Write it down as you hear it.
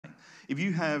If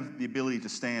you have the ability to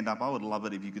stand up, I would love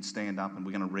it if you could stand up, and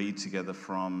we're going to read together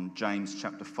from James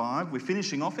chapter 5. We're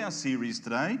finishing off our series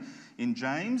today in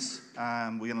James.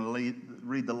 We're going to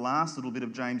read the last little bit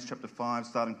of James chapter 5,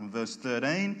 starting from verse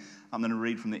 13. I'm going to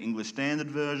read from the English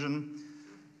Standard Version.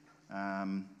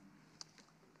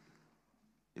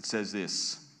 It says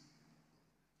this: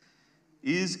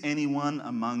 Is anyone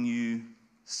among you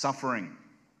suffering?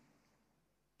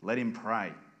 Let him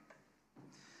pray.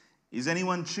 Is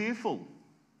anyone cheerful?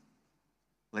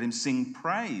 Let him sing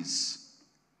praise.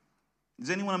 Is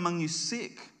anyone among you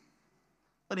sick?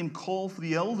 Let him call for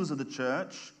the elders of the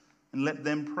church and let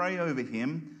them pray over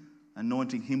him,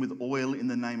 anointing him with oil in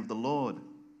the name of the Lord.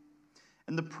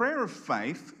 And the prayer of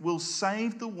faith will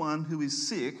save the one who is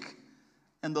sick,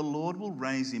 and the Lord will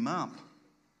raise him up.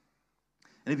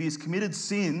 And if he has committed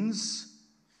sins,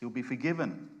 he'll be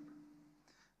forgiven.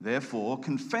 Therefore,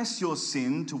 confess your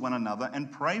sin to one another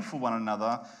and pray for one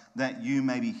another that you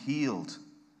may be healed.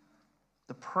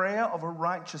 The prayer of a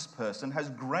righteous person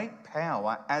has great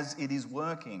power as it is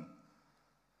working.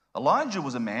 Elijah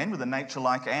was a man with a nature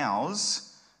like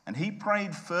ours, and he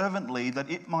prayed fervently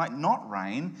that it might not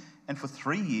rain, and for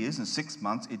 3 years and 6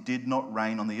 months it did not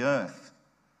rain on the earth.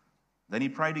 Then he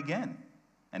prayed again,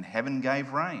 and heaven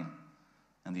gave rain,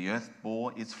 and the earth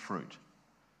bore its fruit.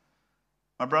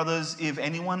 My brothers, if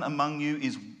anyone among you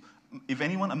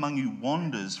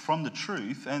wanders from the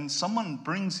truth and someone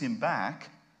brings him back,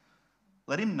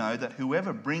 let him know that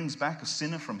whoever brings back a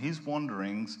sinner from his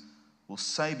wanderings will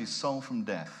save his soul from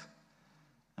death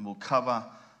and will cover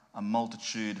a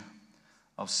multitude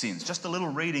of sins. Just a little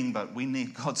reading, but we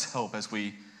need God's help as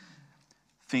we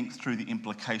think through the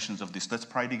implications of this. Let's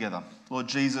pray together. Lord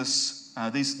Jesus,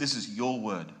 this is your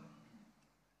word.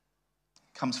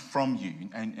 Comes from you,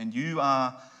 and you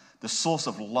are the source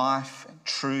of life and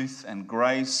truth and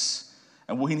grace,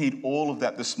 and we need all of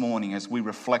that this morning as we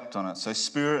reflect on it. So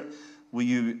Spirit, will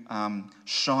you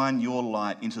shine your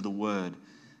light into the word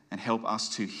and help us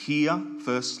to hear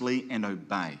firstly and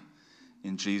obey.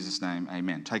 In Jesus' name,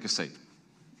 amen. Take a seat.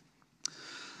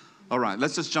 All right,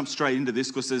 let's just jump straight into this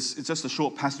because it's just a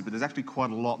short passage, but there's actually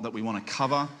quite a lot that we want to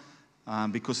cover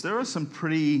because there are some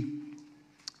pretty...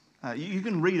 you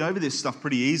can read over this stuff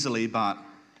pretty easily, but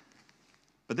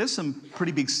there's some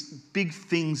pretty big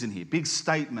things in here, big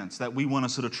statements that we want to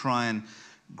sort of try and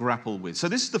grapple with. So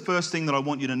this is the first thing that I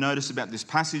want you to notice about this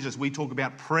passage as we talk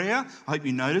about prayer. I hope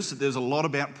you notice that there's a lot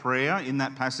about prayer in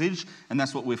that passage, and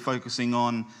that's what we're focusing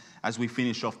on as we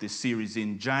finish off this series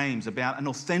in James, about an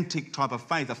authentic type of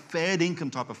faith, a fair income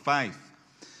type of faith.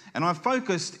 And I've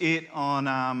focused it on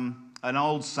an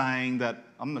old saying that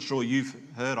I'm not sure you've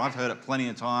heard. I've heard it plenty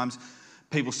of times.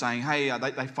 People saying, hey,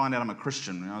 they find out I'm a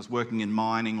Christian. I was working in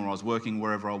mining, or I was working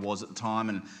wherever I was at the time,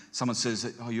 and someone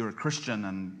says, oh, you're a Christian,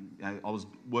 and I was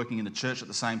working in the church at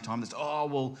the same time. They say, oh,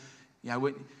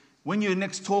 well, when you're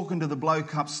next talking to the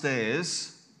bloke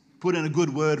upstairs, put in a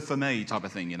good word for me type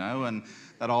of thing, and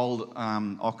that old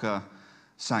ochre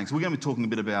saying. So we're going to be talking a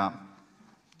bit about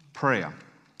prayer.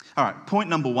 All right, point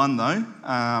number one, though,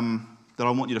 that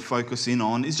I want you to focus in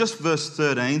on is just verse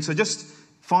 13. So just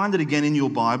find it again in your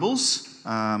Bibles.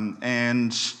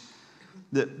 And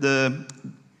the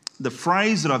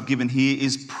phrase that I've given here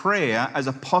is prayer as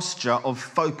a posture of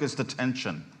focused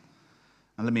attention.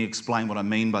 And let me explain what I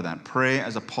mean by that. Prayer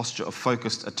as a posture of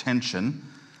focused attention.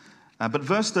 But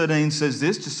verse 13 says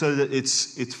this, just so that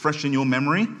it's fresh in your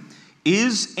memory.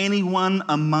 Is anyone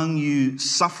among you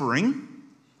suffering?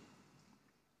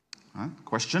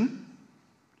 Question.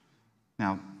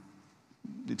 Now,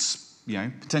 it's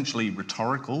potentially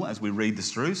rhetorical as we read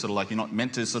this through, sort of like you're not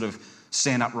meant to sort of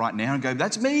stand up right now and go,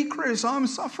 that's me, Chris, I'm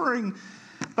suffering.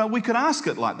 But we could ask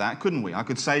it like that, couldn't we? I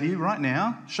could say to you right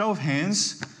now, show of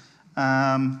hands,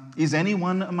 is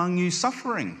anyone among you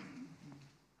suffering?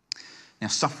 Now,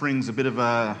 suffering's a bit of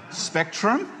a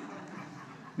spectrum.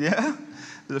 Yeah?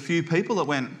 There's a few people that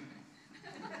went...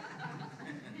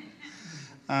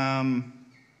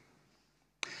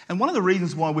 And one of the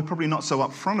reasons why we're probably not so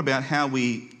upfront about how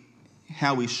we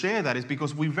share that is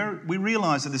because we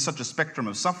realise that there's such a spectrum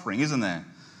of suffering, isn't there?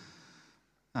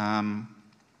 There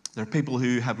are people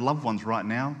who have loved ones right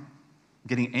now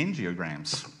getting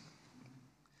angiograms.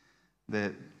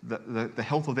 The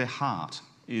health of their heart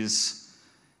is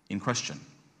in question.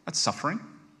 That's suffering.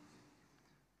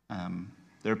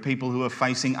 There are people who are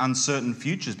facing uncertain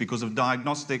futures because of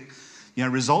diagnostic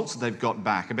results that they've got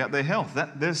back about their health.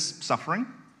 There's suffering.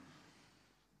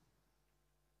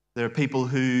 There are people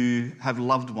who have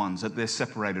loved ones that they're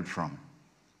separated from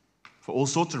for all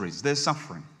sorts of reasons. There's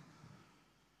suffering.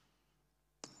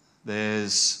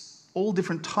 There's all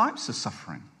different types of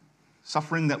suffering.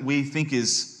 Suffering that we think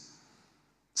is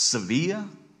severe,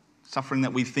 suffering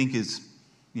that we think is,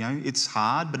 it's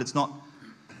hard, but it's not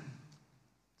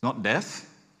death.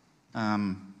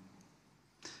 But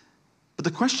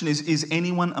the question is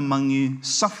anyone among you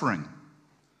suffering?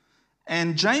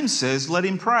 And James says, let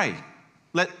him pray.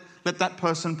 Let that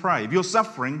person pray. If you're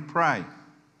suffering, pray.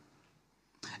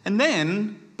 And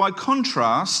then, by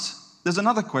contrast, there's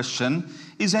another question,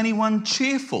 is anyone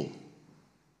cheerful?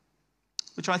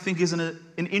 Which I think is an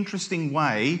interesting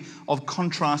way of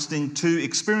contrasting two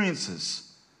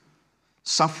experiences.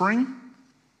 Suffering,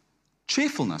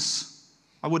 cheerfulness.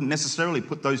 I wouldn't necessarily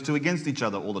put those two against each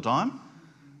other all the time,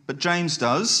 but James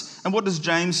does. And what does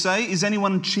James say? Is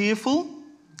anyone cheerful?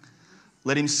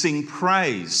 Let him sing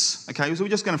praise. Okay, so we're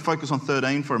just going to focus on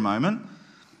 13 for a moment.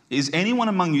 Is anyone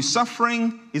among you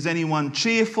suffering? Is anyone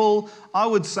cheerful? I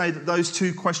would say that those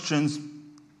two questions,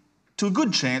 to a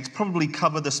good chance, probably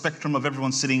cover the spectrum of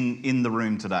everyone sitting in the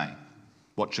room today,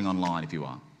 watching online if you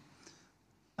are.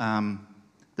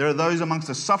 There are those amongst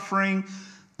us suffering.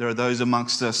 There are those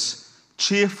amongst us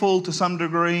cheerful to some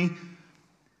degree.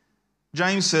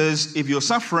 James says, if you're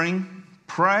suffering,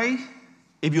 pray.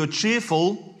 If you're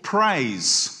cheerful,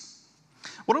 praise.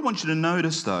 What I want you to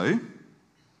notice, though,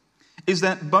 is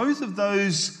that both of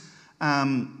those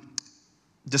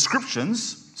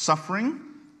descriptions, suffering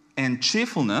and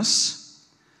cheerfulness,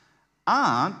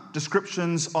 are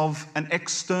descriptions of an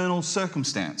external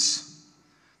circumstance.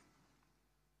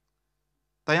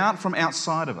 They aren't from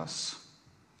outside of us.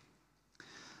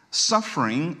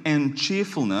 Suffering and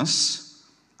cheerfulness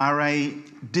are a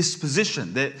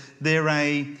disposition. They're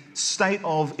a state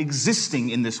of existing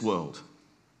in this world.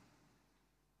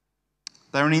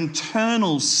 They're an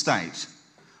internal state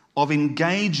of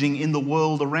engaging in the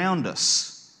world around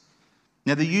us.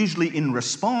 Now, they're usually in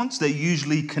response. They're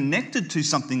usually connected to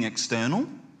something external.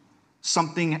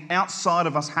 Something outside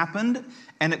of us happened,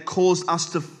 and it caused us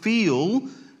to feel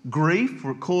grief,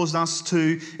 or it caused us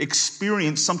to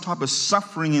experience some type of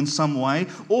suffering in some way,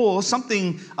 or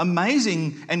something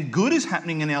amazing and good is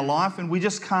happening in our life, and we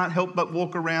just can't help but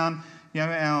walk around.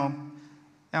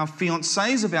 Our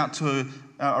fiancé's about to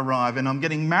arrive, and I'm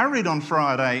getting married on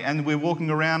Friday, and we're walking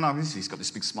around. He's got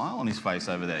this big smile on his face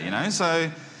over there,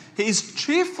 so he's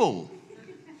cheerful.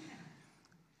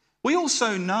 We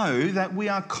also know that we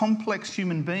are complex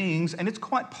human beings, and it's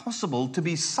quite possible to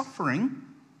be suffering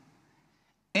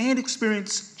and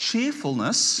experience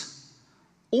cheerfulness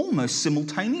almost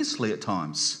simultaneously at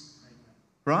times,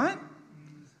 right?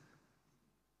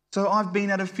 So I've been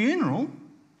at a funeral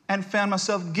and found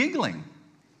myself giggling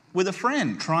with a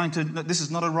friend, this is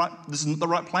not the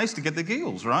right place to get the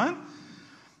giggles, right?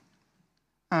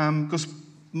 Because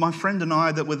my friend and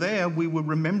I that were there, we were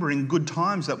remembering good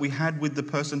times that we had with the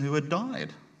person who had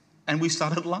died, and we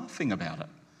started laughing about it.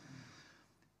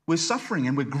 We're suffering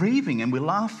and we're grieving and we're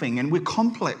laughing and we're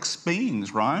complex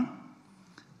beings, right?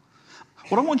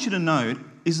 What I want you to note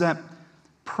is that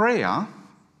prayer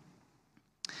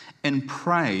and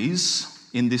praise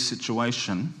in this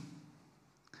situation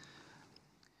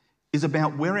is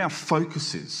about where our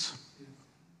focus is.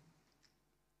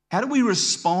 How do we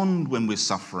respond when we're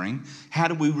suffering? How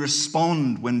do we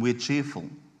respond when we're cheerful?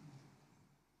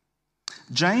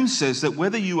 James says that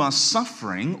whether you are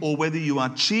suffering or whether you are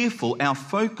cheerful, our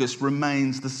focus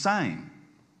remains the same.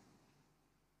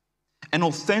 An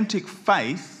authentic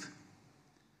faith,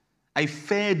 a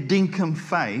fair dinkum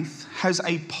faith, has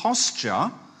a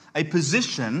posture, a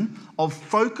position of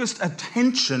focused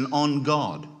attention on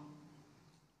God.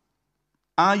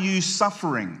 Are you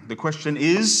suffering? The question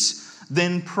is,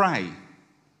 then pray.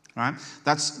 Right?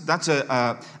 That's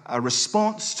a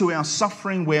response to our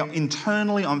suffering where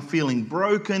internally I'm feeling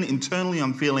broken, internally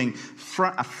I'm feeling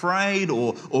afraid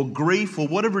or grief or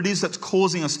whatever it is that's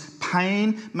causing us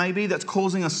pain, maybe that's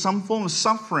causing us some form of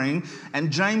suffering. And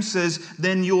James says,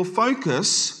 then your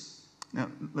focus, now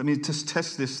let me just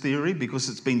test this theory because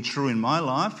it's been true in my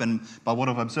life and by what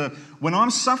I've observed. When I'm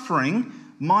suffering,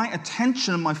 my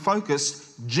attention and my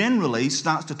focus generally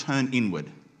starts to turn inward,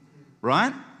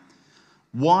 right?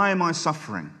 Why am I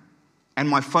suffering? And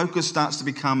my focus starts to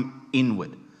become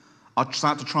inward. I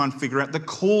start to try and figure out the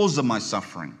cause of my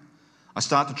suffering. I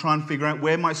start to try and figure out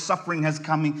where my suffering has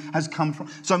come from.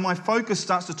 So my focus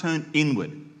starts to turn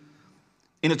inward.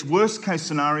 In its worst case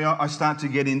scenario, I start to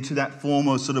get into that form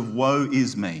of sort of woe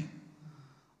is me.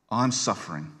 I'm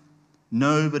suffering.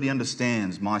 Nobody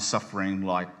understands my suffering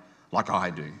like I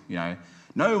do,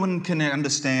 No one can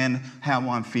understand how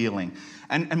I'm feeling.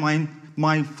 And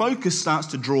my focus starts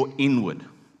to draw inward.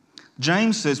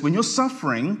 James says when you're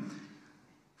suffering,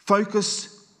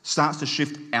 focus starts to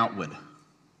shift outward.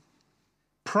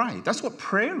 Pray. That's what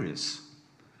prayer is.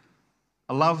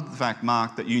 I love the fact,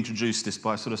 Mark, that you introduced this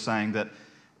by sort of saying that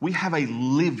we have a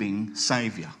living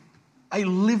Saviour, a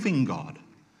living God.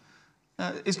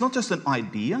 It's not just an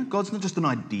idea. God's not just an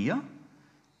idea.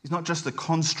 He's not just a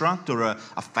construct or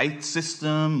a faith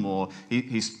system, or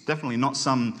he's definitely not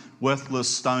some worthless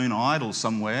stone idol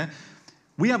somewhere.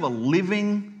 We have a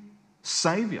living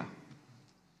Saviour,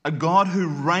 a God who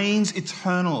reigns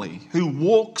eternally, who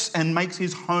walks and makes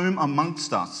his home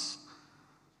amongst us.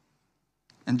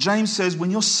 And James says when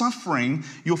you're suffering,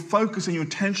 your focus and your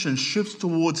attention shifts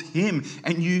towards him,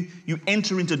 and you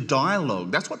enter into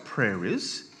dialogue. That's what prayer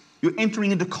is. You're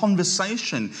entering into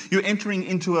conversation. You're entering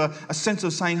into a sense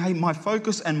of saying, hey, my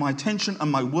focus and my attention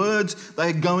and my words, they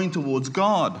are going towards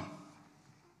God.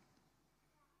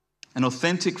 An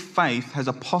authentic faith has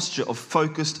a posture of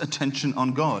focused attention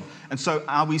on God. And so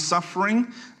are we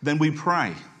suffering? Then we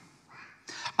pray.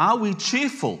 Are we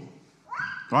cheerful?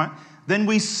 Right? Then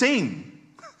we sing.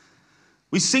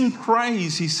 We sing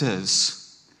praise, he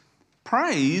says.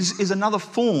 Praise is another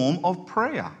form of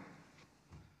prayer,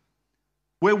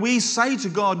 where we say to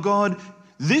God, God,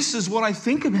 this is what I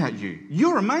think about you.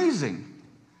 You're amazing.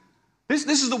 This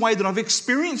is the way that I've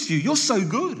experienced you. You're so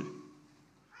good.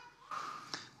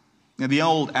 Now, the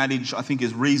old adage, I think,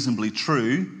 is reasonably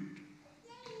true.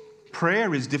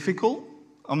 Prayer is difficult.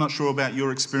 I'm not sure about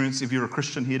your experience if you're a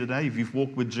Christian here today, if you've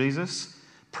walked with Jesus.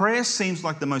 Prayer seems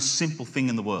like the most simple thing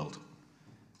in the world.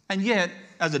 And yet,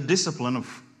 as a discipline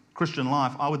of Christian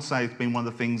life, I would say it's been one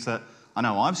of the things that I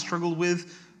know I've struggled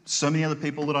with. So many other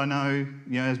people that I know,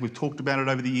 as we've talked about it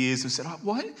over the years, have said,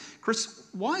 Chris,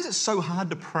 why is it so hard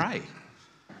to pray?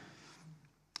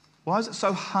 Why is it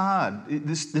so hard?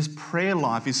 This prayer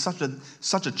life is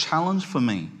such a challenge for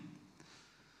me.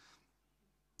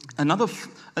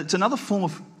 It's another form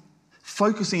of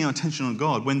focusing our attention on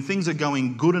God when things are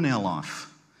going good in our life.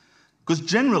 Because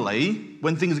generally,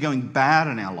 when things are going bad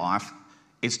in our life,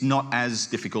 it's not as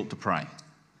difficult to pray.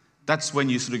 That's when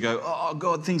you sort of go, oh,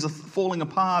 God, things are falling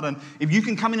apart. And if you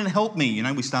can come in and help me,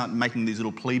 we start making these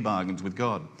little plea bargains with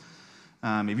God.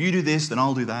 If you do this, then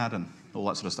I'll do that, and all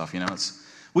that sort of stuff.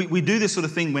 We do this sort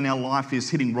of thing when our life is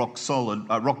hitting rock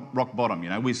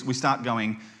bottom. We start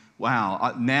going,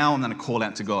 wow, now I'm going to call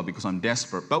out to God because I'm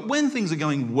desperate. But when things are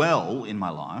going well in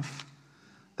my life,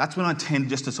 that's when I tend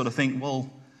just to sort of think, well,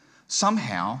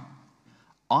 somehow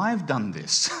I've done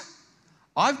this.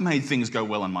 I've made things go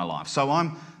well in my life. So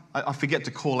I forget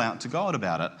to call out to God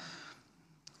about it.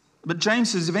 But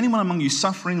James says, if anyone among you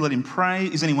suffering, let him pray.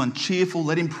 Is anyone cheerful?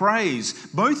 Let him praise.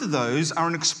 Both of those are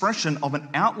an expression of an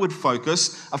outward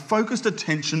focus, a focused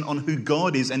attention on who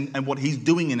God is and what he's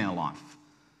doing in our life.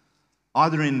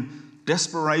 Either in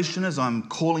desperation as I'm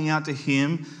calling out to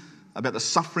him about the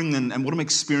suffering and what I'm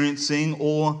experiencing,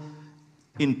 or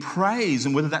in praise,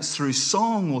 and whether that's through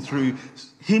song or through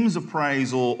hymns of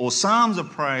praise or psalms of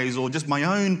praise or just my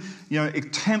own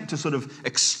attempt to sort of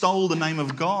extol the name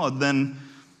of God, then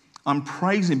I'm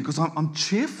praising because I'm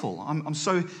cheerful. I'm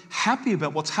so happy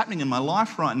about what's happening in my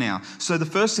life right now. So the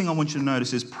first thing I want you to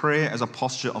notice is prayer as a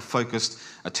posture of focused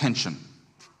attention.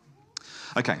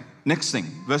 Okay, next thing,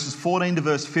 verses 14 to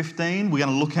verse 15, we're going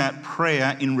to look at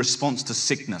prayer in response to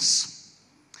sickness.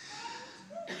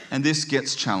 And this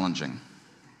gets challenging.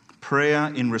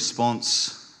 Prayer in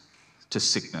response to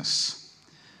sickness.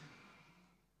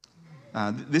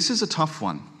 This is a tough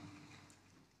one.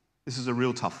 This is a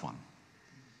real tough one.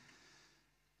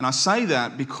 And I say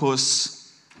that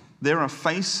because there are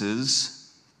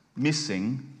faces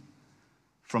missing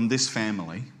from this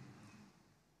family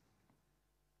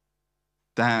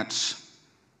that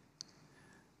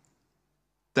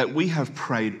we have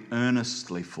prayed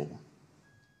earnestly for,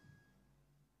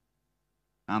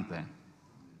 aren't there?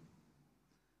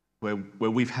 Where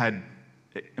we've had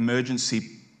emergency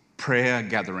prayer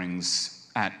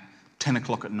gatherings at 10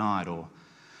 o'clock at night or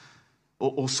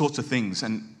all sorts of things.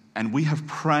 And we have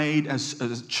prayed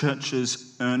as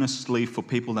churches earnestly for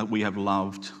people that we have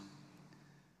loved.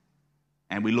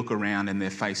 And we look around and their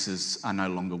faces are no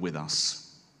longer with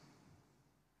us.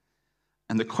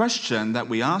 And the question that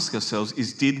we ask ourselves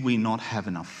is, did we not have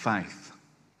enough faith?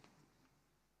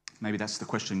 Maybe that's the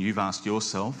question you've asked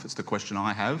yourself. It's the question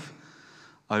I have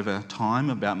over time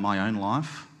about my own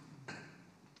life.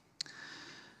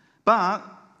 But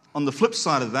on the flip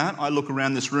side of that, I look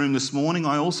around this room this morning,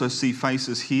 I also see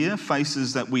faces here,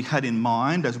 faces that we had in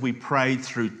mind as we prayed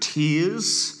through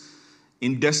tears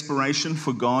in desperation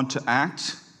for God to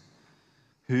act,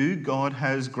 who God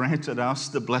has granted us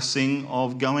the blessing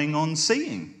of going on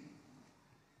seeing.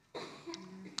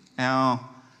 Our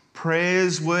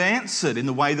prayers were answered in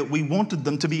the way that we wanted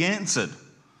them to be answered.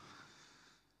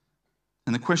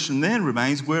 And the question then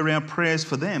remains, were our prayers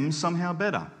for them somehow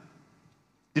better?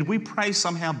 Did we pray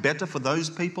somehow better for those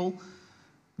people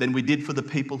than we did for the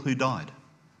people who died?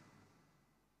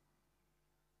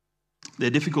 They're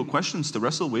difficult questions to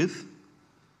wrestle with.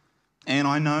 And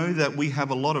I know that we have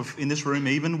a lot of, in this room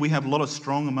even, we have a lot of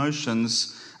strong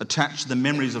emotions attached to the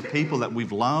memories of people that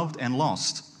we've loved and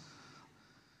lost.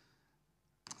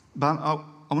 But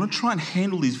I want to try and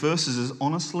handle these verses as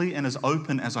honestly and as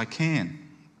open as I can.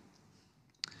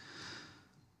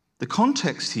 The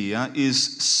context here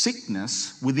is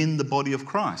sickness within the body of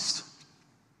Christ.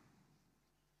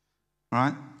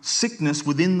 Right? Sickness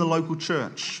within the local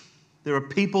church. There are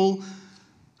people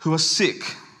who are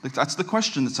sick. That's the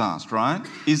question that's asked, right?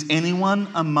 Is anyone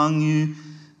among you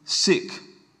sick?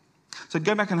 So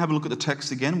go back and have a look at the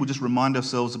text again. We'll just remind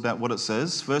ourselves about what it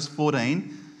says. Verse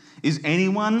 14. Is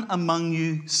anyone among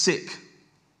you sick?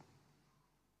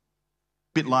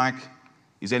 Bit like,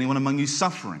 is anyone among you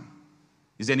suffering?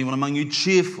 Is anyone among you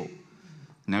cheerful?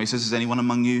 Now he says, is anyone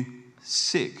among you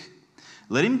sick?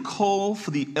 Let him call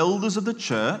for the elders of the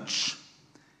church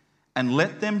and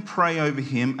let them pray over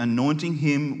him, anointing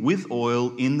him with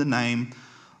oil in the name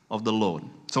of the Lord.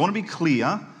 So I want to be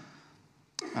clear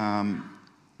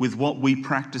with what we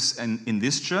practice in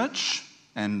this church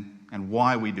and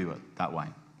why we do it that way.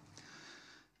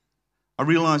 I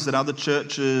realise that other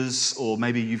churches, or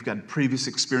maybe you've got previous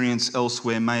experience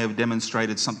elsewhere, may have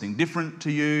demonstrated something different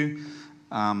to you.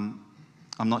 I'm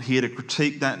not here to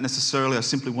critique that necessarily. I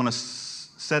simply want to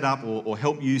set up or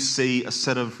help you see a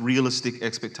set of realistic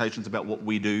expectations about what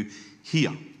we do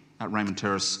here at Raymond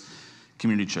Terrace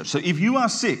Community Church. So if you are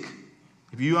sick,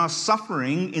 if you are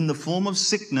suffering in the form of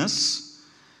sickness,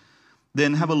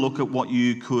 then have a look at what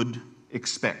you could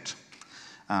expect.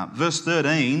 Verse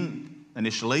 13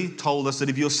 initially told us that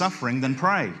if you're suffering, then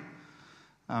pray.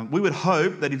 We would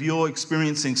hope that if you're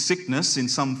experiencing sickness in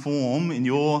some form in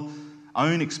your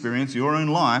own experience, your own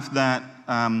life, that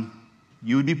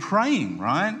you would be praying,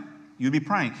 right? You'd be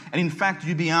praying. And in fact,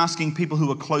 you'd be asking people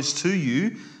who are close to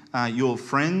you, your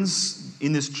friends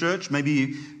in this church, maybe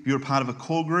if you're a part of a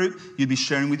core group, you'd be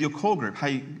sharing with your core group,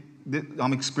 hey,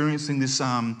 I'm experiencing this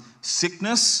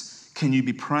sickness. Can you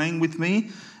be praying with me?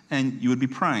 And you would be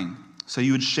praying. So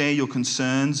you would share your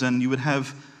concerns and you would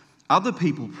have other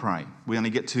people pray. We're going to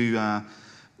get to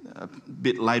a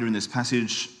bit later in this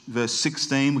passage, verse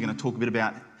 16. We're going to talk a bit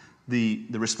about the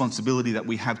responsibility that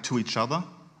we have to each other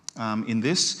in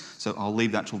this. So I'll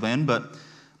leave that till then. But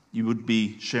you would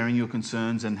be sharing your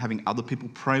concerns and having other people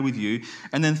pray with you.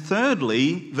 And then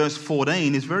thirdly, verse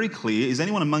 14 is very clear. Is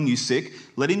anyone among you sick?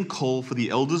 Let him call for the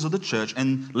elders of the church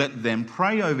and let them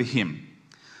pray over him.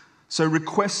 So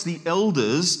request the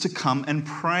elders to come and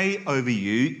pray over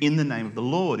you in the name of the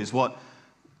Lord is what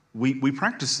we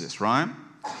practice this, right?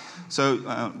 So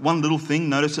one little thing,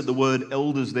 notice that the word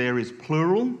elders there is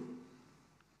plural,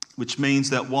 which means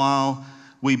that while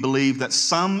we believe that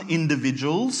some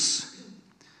individuals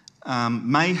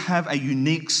may have a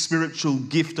unique spiritual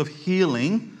gift of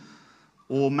healing,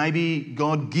 or maybe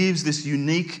God gives this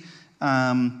unique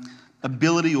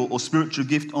ability or spiritual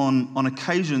gift on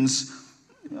occasions,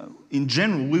 in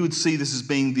general, we would see this as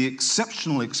being the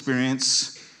exceptional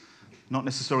experience, not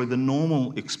necessarily the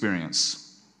normal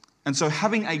experience. And so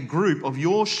having a group of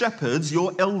your shepherds,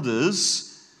 your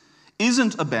elders,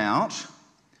 isn't about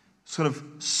sort of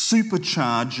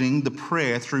supercharging the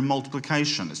prayer through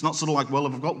multiplication. It's not sort of like, well,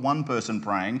 if I've got one person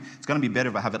praying, it's going to be better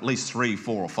if I have at least 3,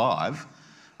 4 or 5,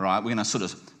 right? We're going to sort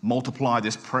of multiply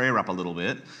this prayer up a little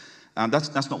bit.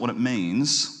 That's not what it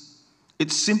means.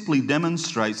 It simply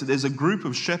demonstrates that there's a group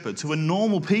of shepherds who are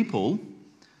normal people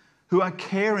who are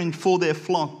caring for their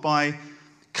flock by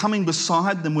coming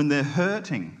beside them when they're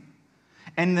hurting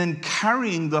and then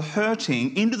carrying the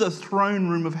hurting into the throne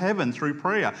room of heaven through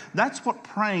prayer. That's what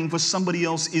praying for somebody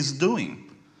else is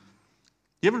doing.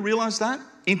 You ever realize that?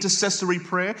 Intercessory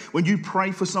prayer, when you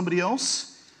pray for somebody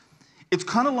else, it's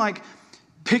kind of like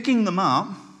picking them up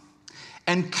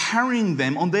and carrying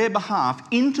them on their behalf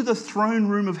into the throne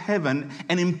room of heaven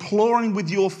and imploring with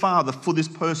your Father for this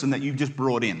person that you've just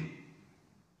brought in.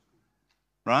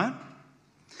 Right?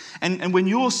 And when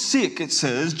you're sick, it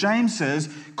says, James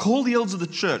says, call the elders of the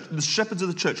church, the shepherds of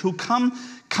the church, who'll come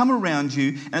around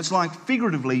you, and it's like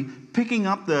figuratively picking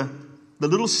up the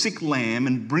little sick lamb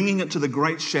and bringing it to the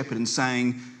great shepherd and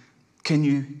saying, can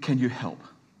you help?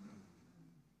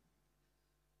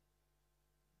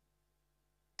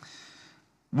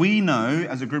 We know,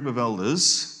 as a group of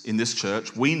elders in this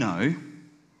church, we know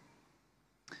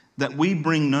that we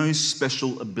bring no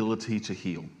special ability to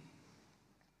heal.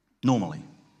 Normally.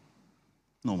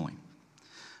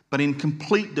 but in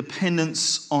complete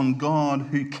dependence on God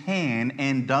who can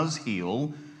and does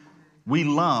heal, we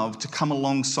love to come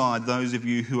alongside those of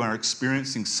you who are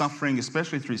experiencing suffering,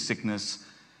 especially through sickness,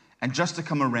 and just to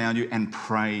come around you and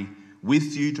pray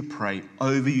with you, to pray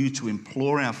over you, to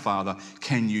implore our Father,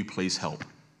 can you please help?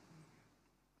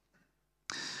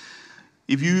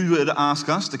 If you were to ask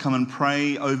us to come and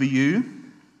pray over you,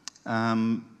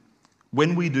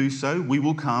 when we do so, we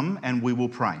will come and we will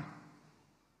pray.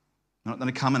 We're not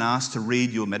going to come and ask to read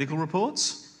your medical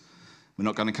reports. We're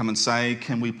not going to come and say,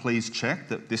 can we please check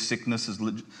that this sickness is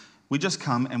legit? We just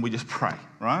come and we just pray,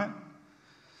 right?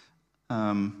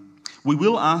 We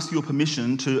will ask your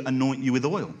permission to anoint you with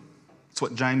oil. That's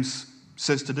what James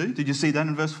says to do. Did you see that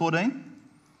in verse 14?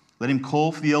 Let him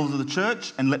call for the elders of the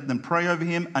church and let them pray over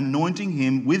him, anointing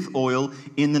him with oil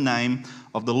in the name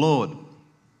of the Lord.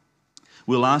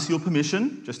 We'll ask your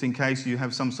permission, just in case you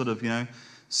have some sort of,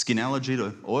 skin allergy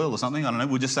to oil or something. I don't know.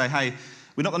 We'll just say, hey,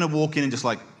 we're not going to walk in and just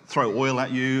throw oil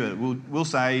at you. We'll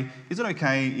say, is it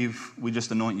okay if we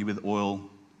just anoint you with oil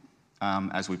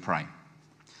as we pray?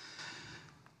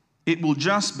 It will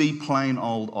just be plain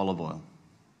old olive oil,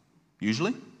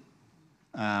 usually.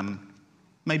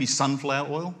 Maybe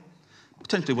sunflower oil,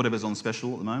 potentially whatever's on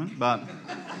special at the moment. But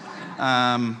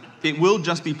it will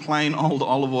just be plain old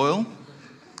olive oil.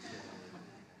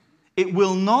 It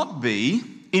will not be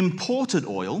imported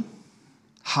oil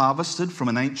harvested from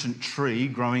an ancient tree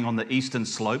growing on the eastern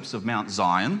slopes of Mount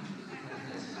Zion.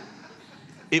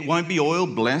 It won't be oil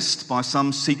blessed by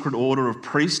some secret order of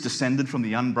priests descended from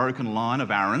the unbroken line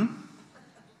of Aaron,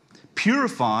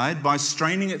 purified by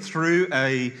straining it through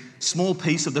a small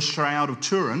piece of the Shroud of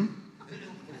Turin,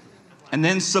 and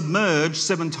then submerged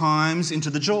 7 times into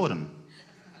the Jordan.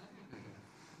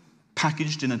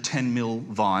 Packaged in a 10 ml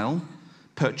vial,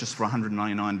 purchased for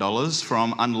 $199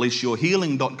 from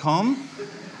unleashyourhealing.com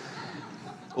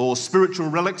or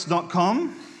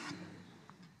spiritualrelics.com.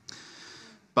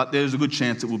 But there's a good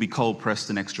chance it will be cold pressed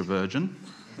and extra virgin.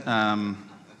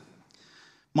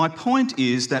 My point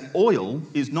is that oil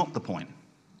is not the point.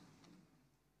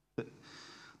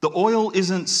 The oil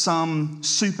isn't some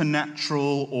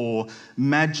supernatural or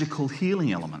magical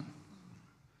healing element.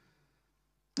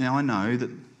 Now, I know that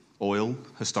oil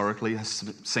historically has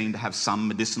seemed to have some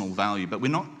medicinal value, but we're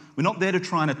not there to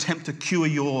try and attempt to cure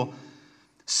your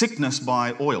sickness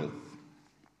by oil.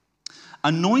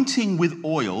 Anointing with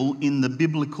oil in the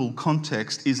biblical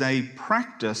context is a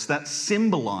practice that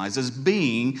symbolizes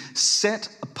being set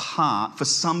apart for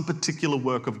some particular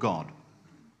work of God.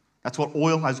 That's what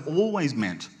oil has always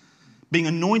meant. Being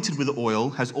anointed with oil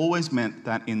has always meant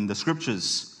that in the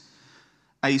scriptures.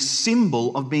 A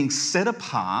symbol of being set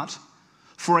apart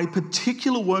for a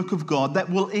particular work of God that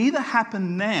will either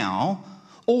happen now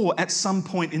or at some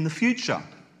point in the future.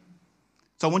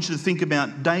 So I want you to think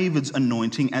about David's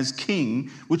anointing as king,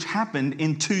 which happened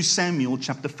in 2 Samuel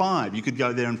chapter 5. You could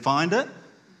go there and find it.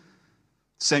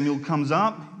 Samuel comes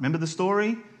up. Remember the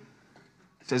story?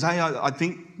 Says, hey, I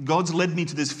think God's led me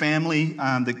to this family,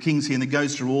 the king's here, and it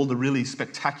goes through all the really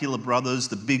spectacular brothers,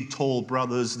 the big, tall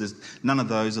brothers. None of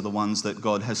those are the ones that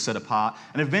God has set apart.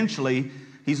 And eventually,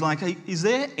 he's like, hey, is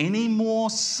there any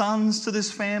more sons to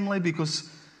this family? Because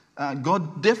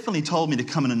God definitely told me to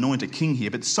come and anoint a king here,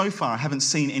 but so far I haven't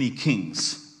seen any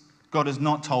kings. God has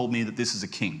not told me that this is a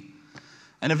king.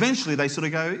 And eventually they sort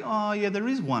of go, oh yeah, there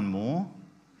is one more.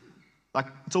 Like,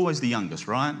 it's always the youngest,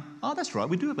 right? Oh, that's right,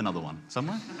 we do have another one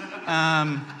somewhere.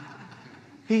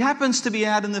 He happens to be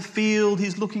out in the field,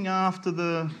 he's looking after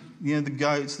the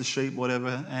goats, the sheep,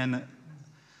 whatever, and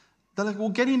they're like, well,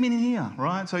 get him in here,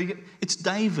 right? So it's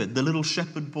David, the little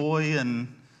shepherd boy, and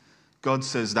God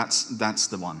says, that's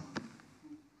the one.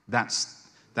 That's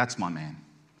my man.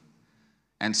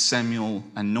 And Samuel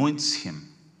anoints him,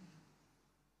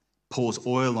 pours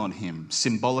oil on him,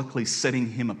 symbolically setting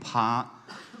him apart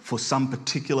for some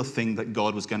particular thing that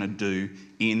God was going to do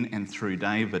in and through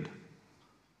David.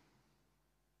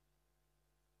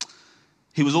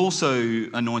 He was also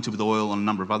anointed with oil on a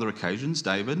number of other occasions,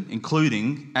 David,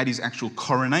 including at his actual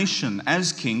coronation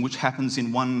as king, which happens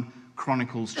in 1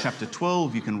 Chronicles chapter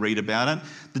 12. You can read about it.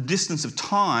 The distance of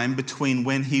time between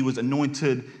when he was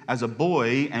anointed as a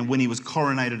boy and when he was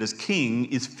coronated as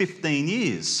king is 15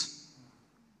 years.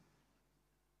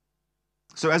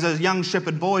 So as a young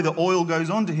shepherd boy, the oil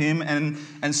goes on to him, and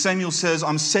Samuel says,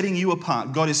 I'm setting you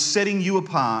apart. God is setting you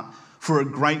apart for a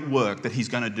great work that he's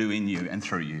going to do in you and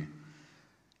through you.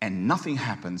 And nothing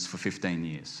happens for 15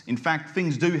 years. In fact,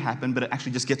 things do happen, but it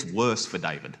actually just gets worse for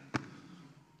David.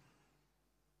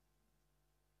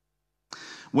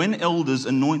 When elders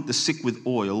anoint the sick with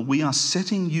oil, we are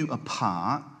setting you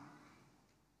apart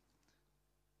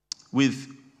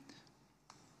with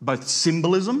both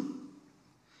symbolism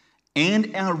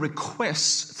and our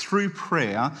requests through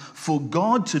prayer for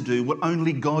God to do what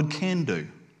only God can do.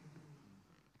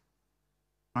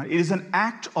 Right? It is an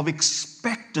act of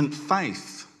expectant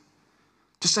faith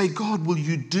to say, God, will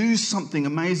you do something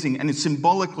amazing? And it's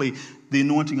symbolically, the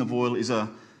anointing of oil is a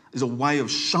way of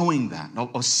showing that,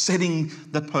 of setting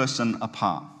the person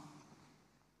apart.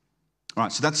 All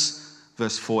right, so that's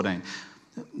verse 14.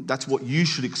 That's what you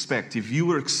should expect. If you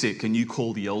were sick and you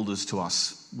called the elders to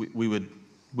us, we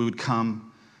would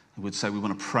come and we'd say, we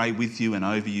want to pray with you and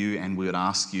over you, and we would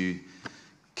ask you,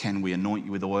 can we anoint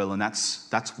you with oil? And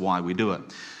that's why we do it.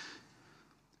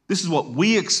 This is what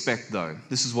we expect, though.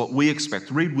 This is what we expect.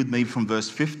 Read with me from verse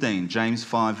 15, James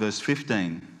 5, verse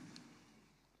 15.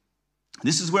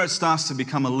 This is where it starts to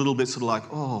become a little bit sort of like,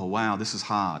 oh, wow, this is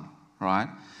hard, right?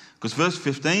 Because verse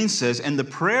 15 says, and the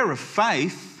prayer of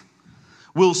faith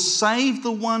will save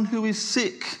the one who is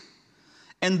sick,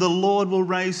 and the Lord will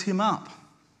raise him up.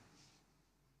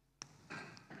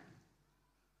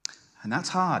 And that's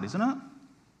hard, isn't it?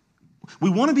 We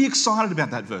want to be excited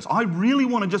about that verse. I really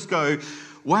want to just go,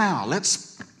 wow, right?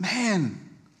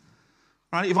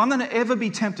 If I'm going to ever be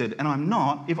tempted, and I'm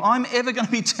not, if I'm ever going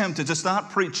to be tempted to start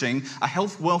preaching a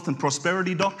health, wealth, and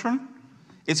prosperity doctrine,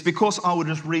 it's because I would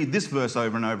just read this verse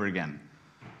over and over again.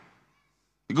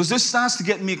 Because this starts to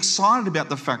get me excited about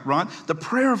the fact, right? The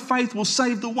prayer of faith will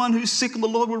save the one who's sick, and the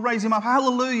Lord will raise him up.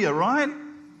 Hallelujah, right?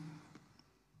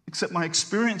 Except my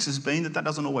experience has been that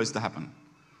doesn't always happen.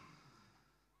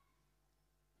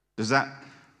 Does that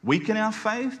weaken our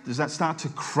faith? Does that start to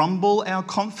crumble our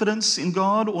confidence in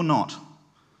God or not?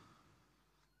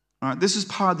 All right, this is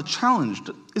part of the challenge,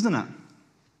 isn't it?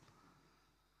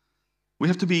 We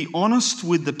have to be honest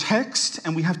with the text,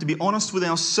 and we have to be honest with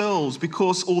ourselves,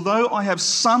 because although I have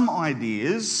some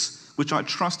ideas which I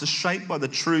trust are shaped by the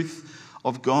truth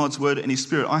of God's word and his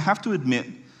Spirit, I have to admit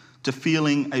to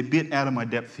feeling a bit out of my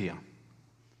depth here.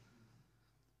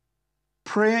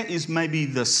 Prayer is maybe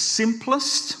the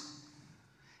simplest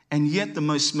and yet the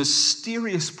most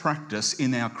mysterious practice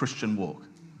in our Christian walk.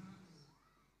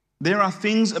 There are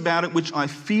things about it which I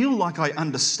feel like I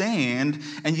understand,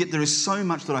 and yet there is so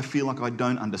much that I feel like I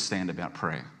don't understand about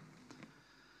prayer.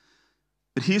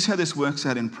 But here's how this works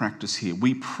out in practice here.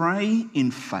 We pray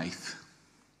in faith.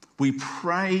 We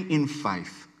pray in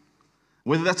faith.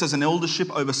 Whether that's as an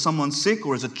eldership over someone sick,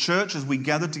 or as a church as we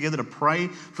gather together to pray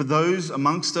for those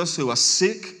amongst us who are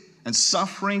sick and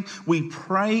suffering, we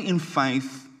pray in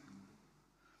faith,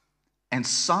 and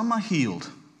some are healed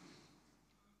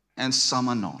and some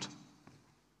are not.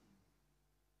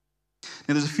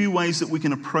 Now, there's a few ways that we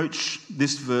can approach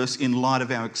this verse in light of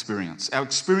our experience. Our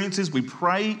experience is we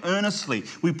pray earnestly.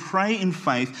 We pray in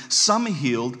faith. Some are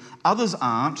healed, others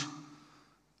aren't.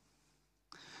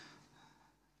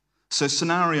 So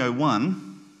scenario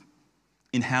one,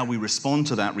 in how we respond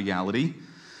to that reality,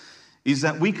 is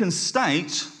that we can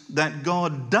state that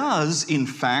God does, in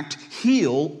fact,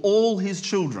 heal all his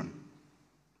children.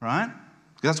 Right?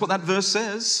 That's what that verse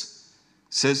says.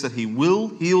 It says that he will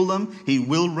heal them, he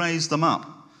will raise them up.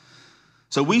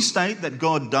 So we state that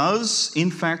God does,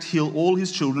 in fact, heal all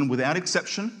his children without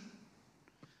exception.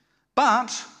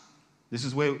 But, this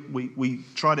is where we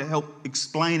try to help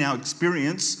explain our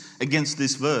experience against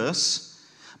this verse,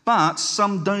 but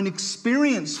some don't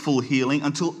experience full healing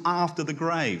until after the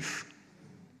grave.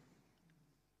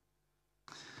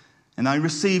 And they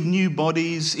receive new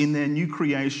bodies in their new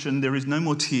creation. There is no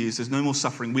more tears. There's no more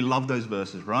suffering. We love those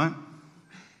verses, right?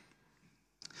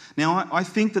 Now, I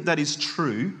think that is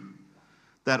true,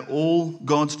 that all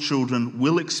God's children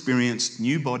will experience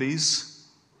new bodies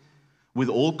with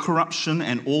all corruption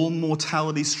and all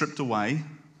mortality stripped away,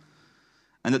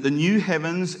 and that the new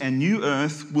heavens and new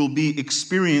earth will be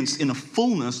experienced in a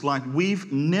fullness like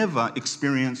we've never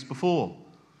experienced before.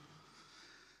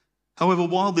 However,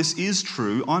 while this is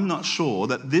true, I'm not sure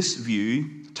that this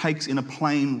view takes in a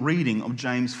plain reading of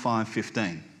James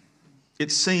 5:15.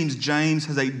 It seems James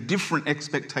has a different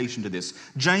expectation to this.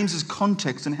 James's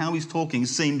context and how he's talking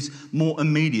seems more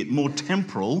immediate, more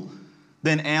temporal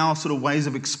than our sort of ways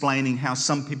of explaining how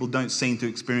some people don't seem to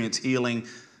experience healing,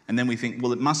 and then we think,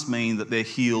 well, it must mean that they're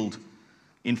healed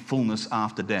in fullness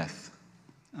after death,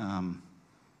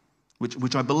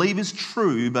 which I believe is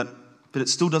true, but it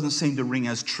still doesn't seem to ring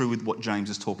as true with what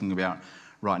James is talking about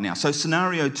right now. So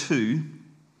scenario 2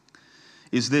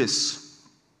 is this.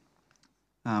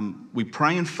 We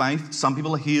pray in faith. Some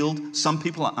people are healed, some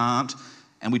people aren't,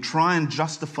 and we try and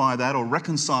justify that or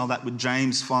reconcile that with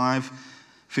James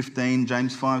 5:15,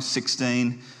 James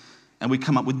 5:16, and we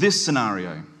come up with this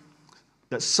scenario,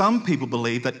 that some people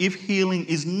believe that if healing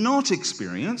is not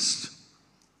experienced,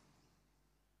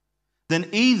 then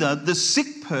either the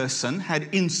sick person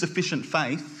had insufficient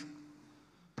faith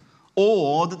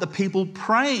or that the people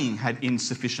praying had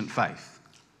insufficient faith.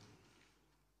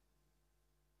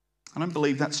 I don't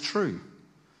believe that's true.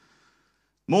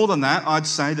 More than that, I'd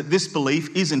say that this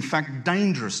belief is in fact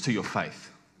dangerous to your faith.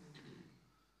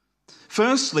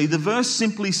 Firstly, the verse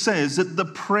simply says that the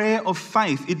prayer of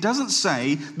faith, it doesn't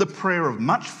say the prayer of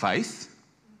much faith,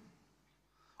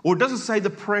 or it doesn't say the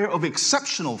prayer of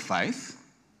exceptional faith.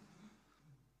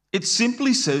 It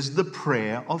simply says the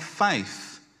prayer of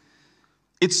faith.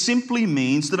 It simply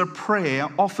means that a prayer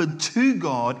offered to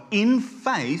God in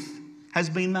faith has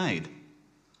been made.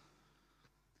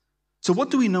 So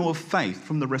what do we know of faith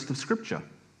from the rest of Scripture?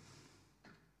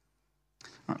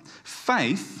 All right.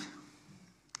 Faith,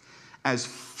 as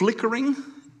flickering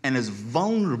and as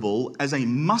vulnerable as a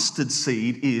mustard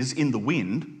seed is in the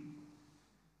wind,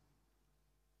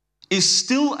 is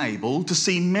still able to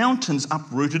see mountains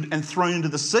uprooted and thrown into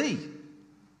the sea.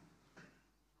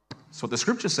 That's what the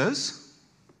Scripture says.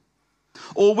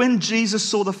 Or when Jesus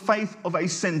saw the faith of a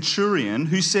centurion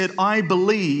who said, "I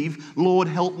believe, Lord,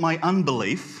 help my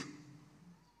unbelief,"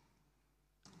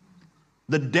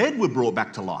 the dead were brought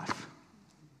back to life.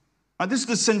 This is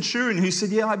the centurion who said,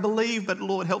 "Yeah, I believe, but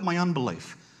Lord, help my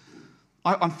unbelief.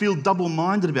 I feel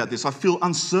double-minded about this. I feel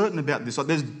uncertain about this.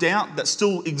 There's doubt that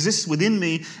still exists within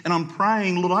me, and I'm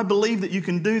praying, Lord, I believe that you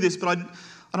can do this, but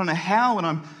I don't know how."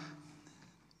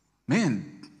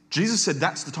 And Jesus said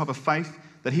that's the type of faith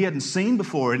that he hadn't seen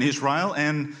before in Israel,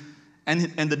 and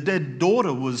the dead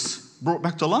daughter was brought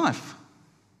back to life.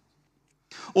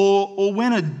 Or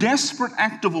when a desperate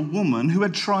act of a woman who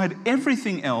had tried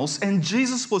everything else and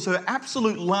Jesus was her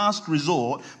absolute last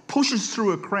resort, pushes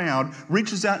through a crowd,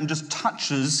 reaches out and just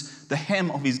touches the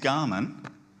hem of his garment.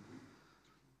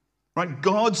 Right?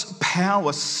 God's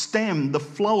power stemmed the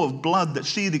flow of blood that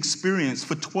she had experienced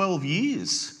for 12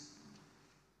 years.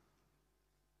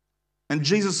 And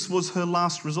Jesus was her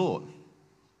last resort.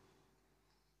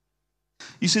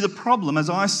 You see, the problem, as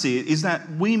I see it, is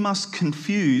that we must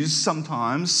confuse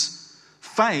sometimes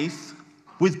faith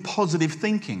with positive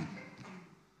thinking.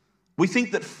 We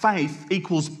think that faith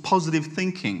equals positive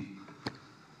thinking.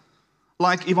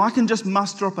 Like, if I can just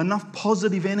muster up enough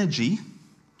positive energy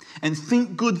and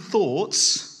think good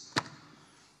thoughts,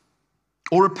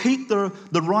 or repeat the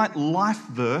right life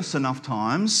verse enough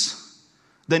times,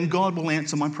 then God will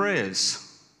answer my prayers.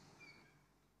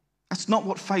 That's not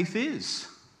what faith is.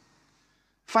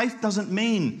 Faith doesn't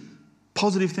mean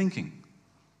positive thinking.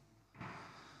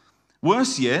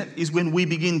 Worse yet is when we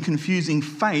begin confusing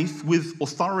faith with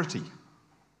authority.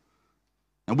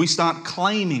 And we start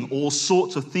claiming all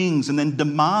sorts of things and then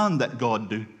demand that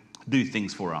God do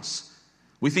things for us.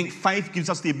 We think faith gives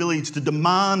us the ability to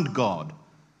demand God,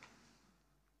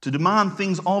 to demand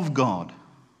things of God.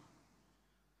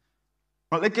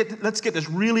 Right, let's get this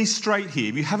really straight here.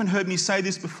 If you haven't heard me say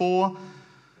this before,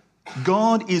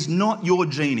 God is not your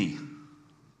genie.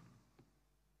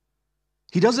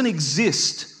 He doesn't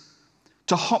exist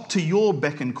to hop to your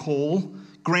beck and call,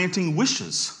 granting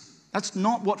wishes. That's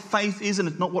not what faith is, and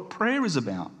it's not what prayer is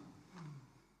about.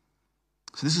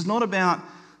 So this is not about,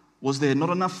 was there not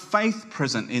enough faith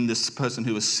present in this person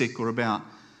who was sick, or about,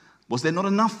 was there not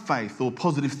enough faith or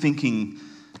positive thinking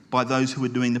by those who were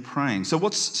doing the praying? So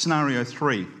what's scenario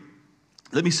 3?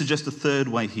 Let me suggest a third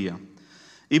way here.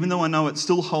 Even though I know it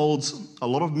still holds a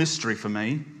lot of mystery for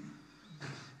me,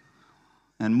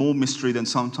 and more mystery than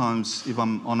sometimes, if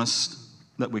I'm honest,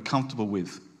 that we're comfortable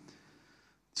with.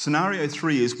 Scenario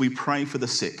 3 is we pray for the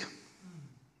sick.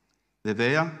 They're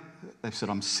there, they've said,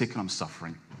 "I'm sick and I'm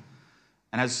suffering."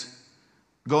 And as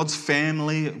God's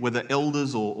family, whether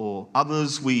elders or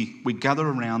others, we gather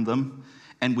around them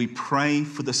and we pray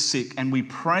for the sick, and we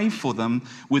pray for them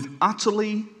with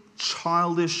utterly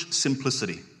childish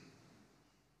simplicity.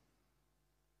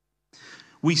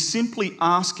 We simply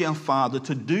ask our Father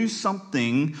to do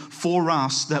something for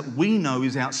us that we know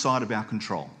is outside of our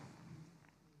control.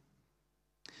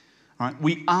 All right?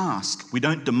 We ask, we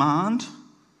don't demand,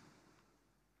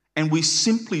 and we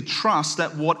simply trust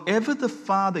that whatever the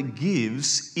Father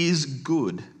gives is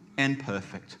good and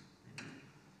perfect,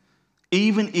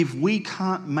 even if we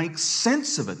can't make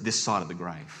sense of it this side of the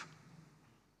grave.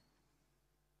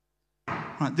 All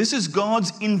right? This is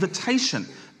God's invitation.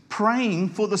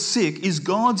 Praying for the sick is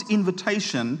God's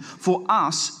invitation for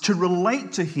us to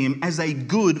relate to Him as a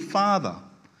good Father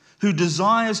who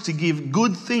desires to give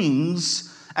good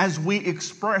things as we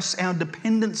express our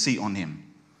dependency on Him.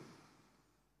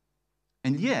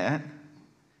 And yet,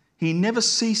 He never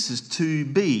ceases to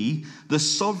be the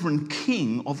sovereign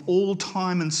King of all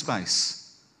time and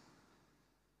space.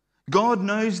 God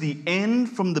knows the end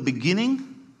from the beginning.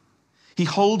 He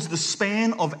holds the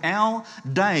span of our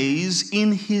days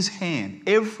in his hand.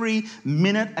 Every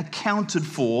minute accounted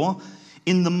for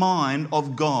in the mind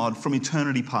of God from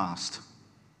eternity past.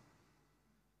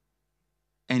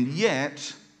 And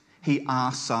yet, he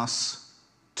asks us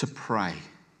to pray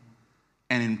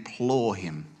and implore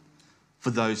him for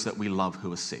those that we love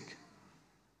who are sick.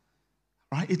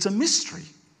 Right? It's a mystery.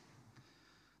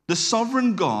 The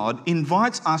sovereign God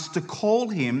invites us to call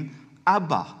him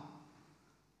Abba,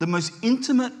 the most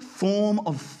intimate form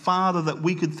of father that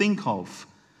we could think of,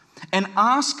 and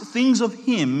ask things of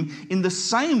him in the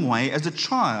same way as a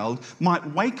child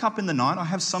might wake up in the night. I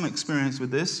have some experience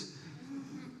with this.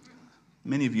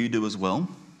 Many of you do as well.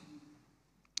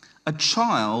 A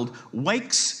child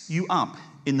wakes you up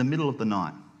in the middle of the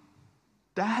night.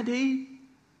 Daddy?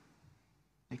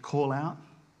 They call out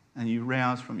and you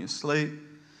rouse from your sleep.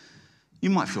 You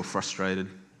might feel frustrated.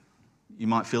 You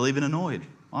might feel even annoyed.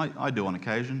 I do on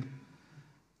occasion.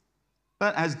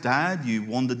 But as dad, you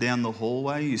wander down the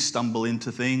hallway, you stumble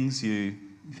into things, you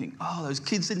think, oh, those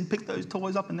kids didn't pick those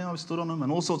toys up and now I've stood on them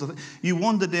and all sorts of things. You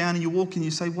wander down and you walk and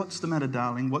you say, what's the matter,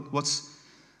 darling?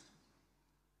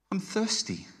 I'm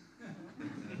thirsty.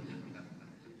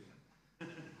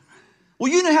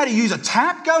 Well, you know how to use a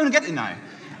tap? Go and get it. No.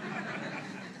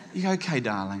 You go, okay,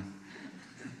 darling.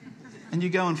 And you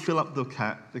go and fill up the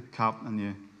cup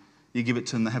and you give it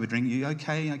to them, they have a drink. You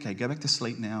okay, go back to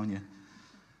sleep now. And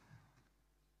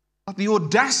but the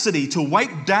audacity to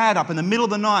wake dad up in the middle of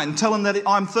the night and tell him that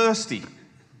I'm thirsty.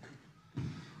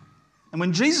 And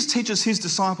when Jesus teaches his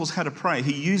disciples how to pray,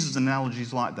 he uses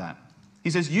analogies like that. He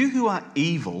says, you who are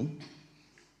evil,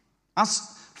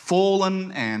 us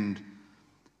fallen and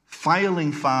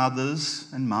failing fathers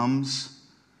and mums,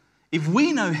 if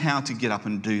we know how to get up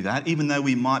and do that, even though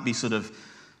we might be sort of,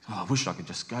 I wish I could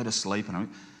just go to sleep.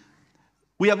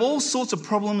 We have all sorts of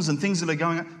problems and things that are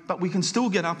going on, but we can still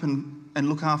get up and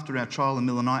look after our child in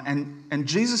the middle of the night. And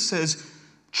Jesus says,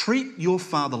 treat your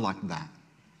father like that.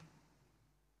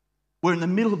 Where in the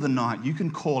middle of the night, you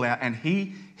can call out and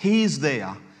he is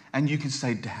there and you can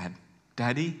say,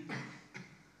 Daddy,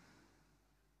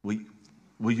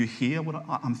 will you hear what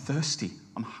I'm thirsty,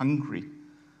 I'm hungry,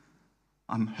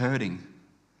 I'm hurting,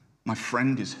 my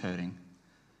friend is hurting.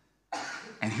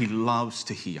 And he loves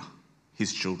to hear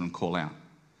his children call out.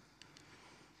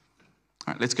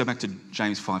 All right, let's go back to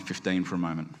James 5:15 for a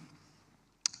moment.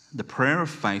 The prayer of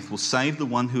faith will save the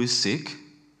one who is sick,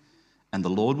 and the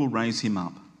Lord will raise him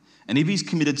up. And if he's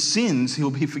committed sins, he'll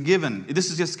be forgiven.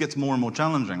 This just gets more and more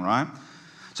challenging, right?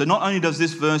 So not only does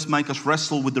this verse make us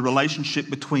wrestle with the relationship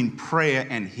between prayer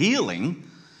and healing,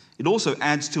 it also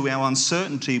adds to our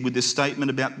uncertainty with this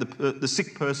statement about the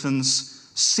sick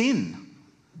person's sin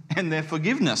and their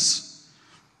forgiveness.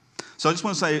 So I just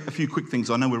want to say a few quick things.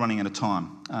 I know we're running out of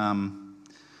time.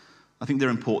 I think they're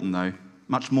important, though.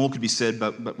 Much more could be said,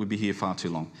 but we'd be here far too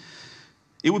long.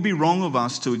 It would be wrong of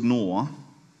us to ignore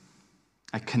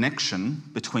a connection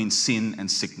between sin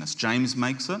and sickness. James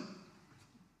makes it.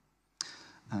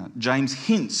 James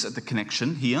hints at the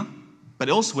connection here, but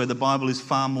elsewhere the Bible is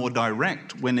far more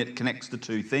direct when it connects the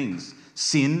two things,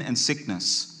 sin and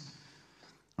sickness.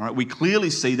 All right, we clearly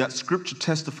see that Scripture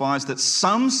testifies that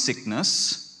some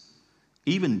sickness,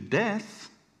 even death,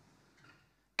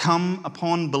 come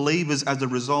upon believers as a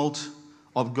result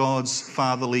of God's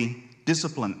fatherly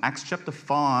discipline. Acts chapter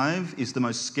 5 is the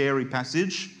most scary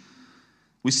passage.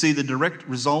 We see the direct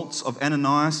results of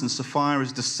Ananias and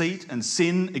Sapphira's deceit and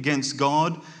sin against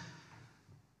God,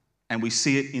 and we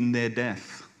see it in their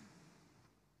death.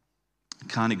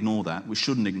 Can't ignore that. We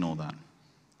shouldn't ignore that.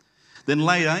 Then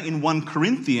later in 1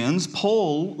 Corinthians,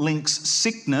 Paul links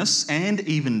sickness and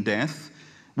even death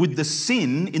with the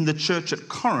sin in the church at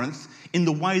Corinth in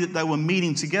the way that they were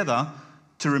meeting together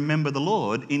to remember the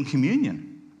Lord in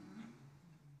communion.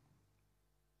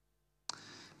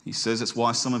 He says that's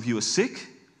why some of you are sick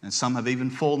and some have even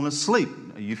fallen asleep,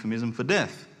 a euphemism for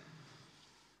death.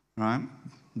 Right?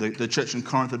 The church in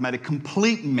Corinth had made a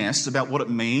complete mess about what it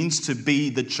means to be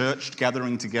the church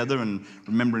gathering together and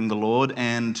remembering the Lord,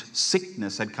 and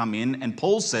sickness had come in, and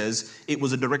Paul says it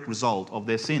was a direct result of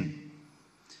their sin.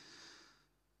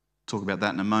 Talk about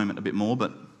that in a moment a bit more,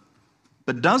 but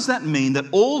does that mean that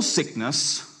all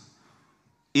sickness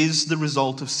is the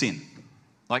result of sin?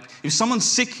 Like, if someone's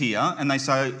sick here and they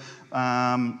say,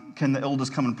 can the elders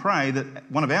come and pray,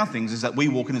 that one of our things is that we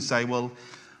walk in and say, well,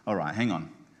 all right, hang on.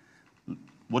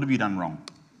 What have you done wrong?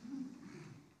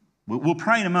 We'll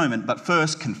pray in a moment, but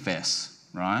first confess,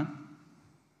 right?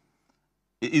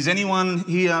 Is anyone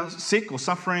here sick or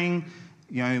suffering?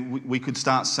 You know, we could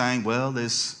start saying, well,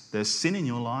 there's sin in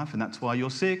your life and that's why you're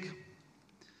sick.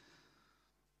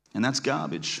 And that's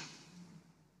garbage.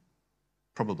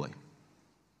 Probably.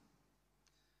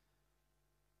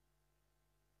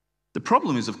 The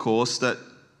problem is, of course, that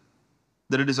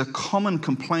it is a common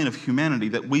complaint of humanity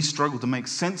that we struggle to make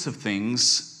sense of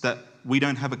things that we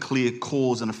don't have a clear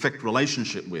cause and effect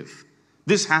relationship with.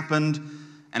 This happened,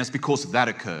 and it's because that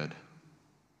occurred.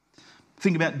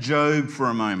 Think about Job for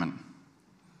a moment.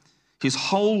 His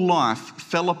whole life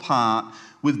fell apart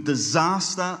with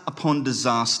disaster upon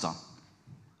disaster,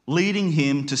 leading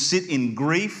him to sit in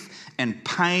grief and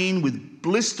pain with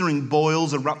blistering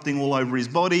boils erupting all over his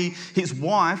body. His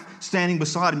wife standing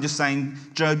beside him just saying,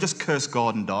 Job, just curse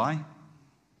God and die.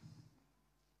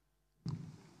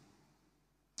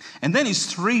 And then his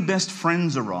three best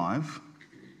friends arrive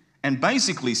and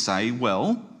basically say,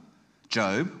 well,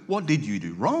 Job, what did you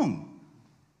do wrong?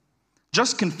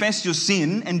 Just confess your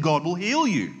sin and God will heal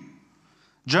you.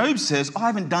 Job says, I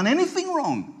haven't done anything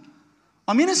wrong.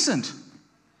 I'm innocent.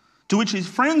 To which his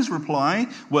friends reply,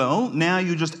 well, now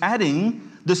you're just adding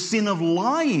the sin of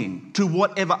lying to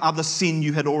whatever other sin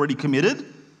you had already committed.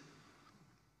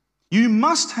 You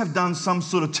must have done some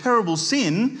sort of terrible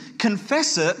sin,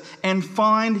 confess it, and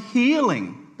find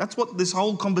healing. That's what this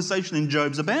whole conversation in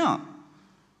Job's about.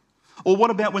 Or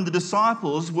what about when the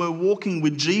disciples were walking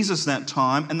with Jesus that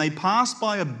time and they passed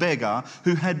by a beggar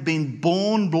who had been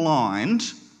born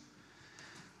blind?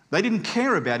 They didn't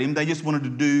care about him. They just wanted to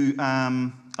do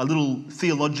a little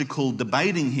theological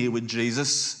debating here with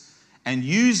Jesus and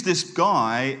use this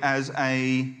guy as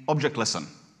an object lesson.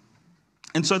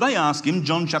 And so they asked him,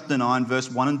 John chapter 9, verse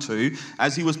 1 and 2,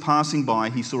 as he was passing by,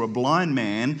 he saw a blind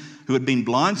man who had been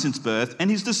blind since birth, and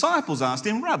his disciples asked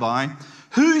him, Rabbi,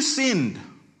 who sinned?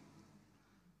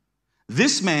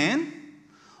 This man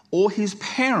or his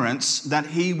parents that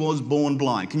he was born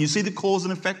blind? Can you see the cause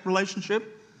and effect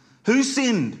relationship? Who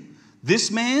sinned?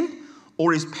 This man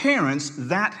or his parents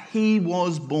that he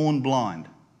was born blind?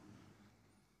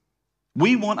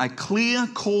 We want a clear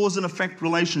cause and effect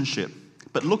relationship.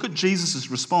 But look at Jesus'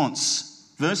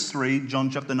 response. Verse 3, John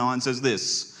chapter 9 says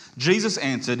this. Jesus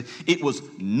answered, it was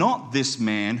not this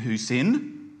man who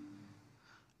sinned,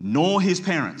 nor his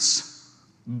parents,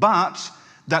 but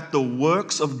that the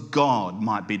works of God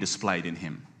might be displayed in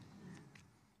him.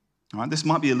 All right, this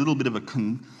might be a little bit of a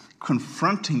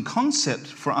confronting concept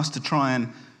for us to try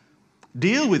and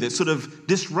deal with. It sort of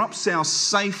disrupts our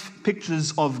safe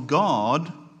pictures of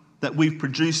God that we've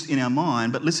produced in our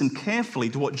mind. But listen carefully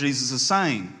to what Jesus is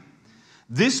saying.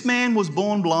 This man was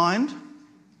born blind,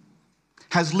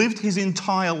 has lived his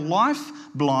entire life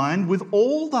blind with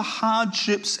all the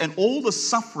hardships and all the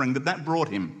suffering that brought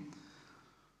him,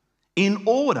 in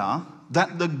order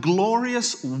that the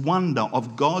glorious wonder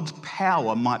of God's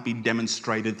power might be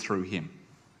demonstrated through him.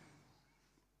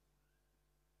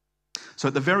 So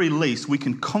at the very least, we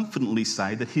can confidently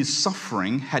say that his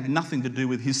suffering had nothing to do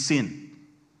with his sin.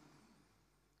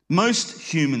 Most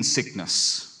human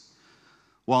sickness,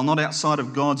 while not outside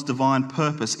of God's divine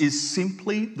purpose, is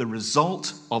simply the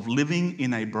result of living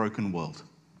in a broken world.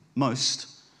 Most.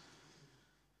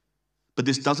 But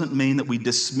this doesn't mean that we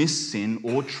dismiss sin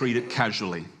or treat it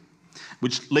casually,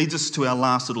 which leads us to our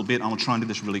last little bit. I'll try and do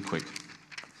this really quick.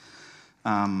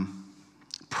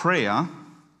 Prayer,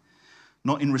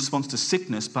 not in response to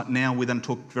sickness, but now we're going to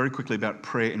talk very quickly about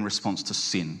prayer in response to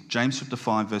sin. James chapter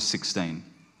 5, verse 16.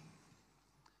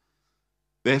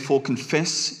 Therefore,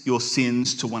 confess your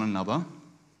sins to one another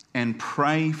and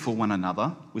pray for one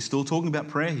another. We're still talking about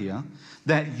prayer here,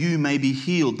 that you may be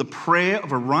healed. The prayer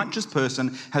of a righteous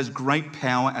person has great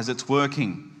power as it's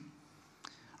working.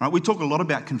 All right, we talk a lot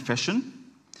about confession,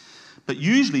 but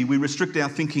usually we restrict our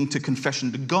thinking to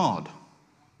confession to God.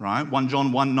 Right? 1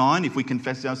 John 1:9, if we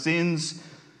confess our sins,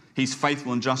 he's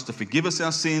faithful and just to forgive us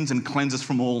our sins and cleanse us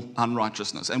from all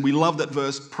unrighteousness. And we love that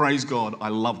verse. Praise God. I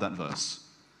love that verse.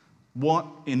 What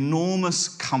enormous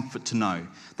comfort to know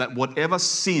that whatever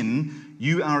sin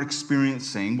you are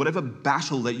experiencing, whatever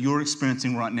battle that you're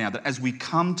experiencing right now, that as we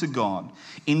come to God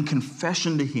in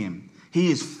confession to him, he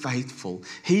is faithful,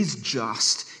 he's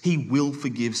just, he will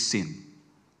forgive sin.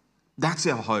 That's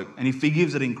our hope. And he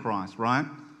forgives it in Christ, right?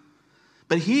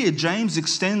 But here, James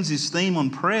extends his theme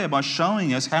on prayer by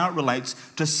showing us how it relates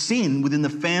to sin within the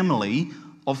family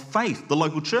of faith, the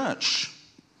local church.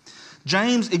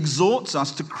 James exhorts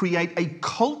us to create a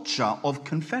culture of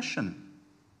confession.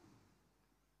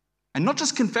 And not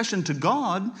just confession to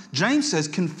God. James says,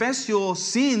 confess your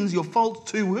sins, your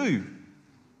faults to who?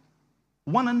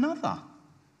 One another.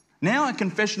 Now our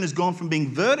confession has gone from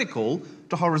being vertical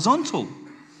to horizontal.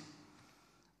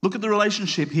 Look at the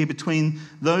relationship here between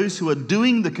those who are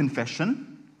doing the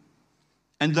confession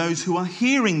and those who are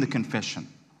hearing the confession.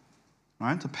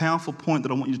 Right? It's a powerful point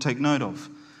that I want you to take note of.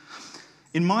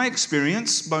 In my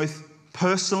experience, both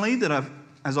personally,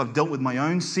 as I've dealt with my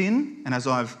own sin and as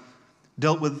I've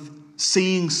dealt with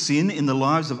seeing sin in the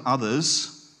lives of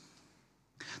others,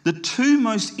 the two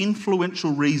most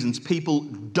influential reasons people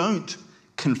don't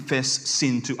confess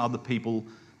sin to other people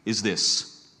is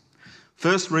this.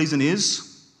 First reason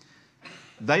is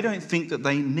they don't think that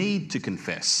they need to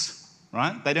confess,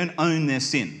 right? They don't own their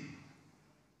sin.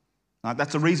 Right?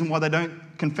 That's a reason why they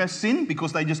don't confess sin,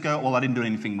 because they just go, well, I didn't do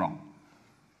anything wrong.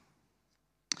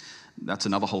 That's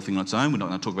another whole thing on its own. We're not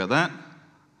going to talk about that.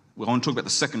 We want to talk about the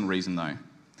second reason, though.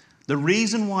 The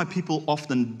reason why people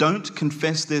often don't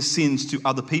confess their sins to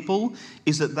other people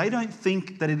is that they don't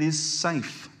think that it is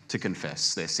safe to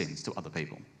confess their sins to other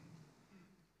people.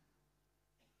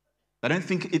 They don't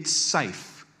think it's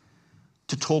safe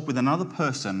to talk with another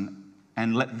person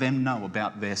and let them know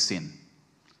about their sin.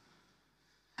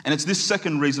 And it's this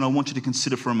second reason I want you to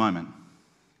consider for a moment.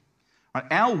 Right,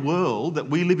 our world that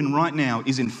we live in right now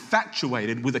is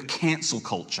infatuated with a cancel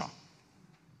culture.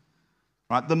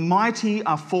 Right, the mighty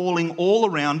are falling all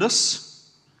around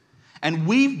us, and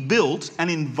we've built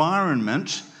an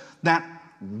environment that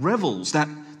revels, that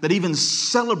even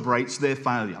celebrates their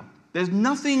failure. There's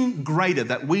nothing greater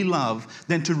that we love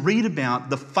than to read about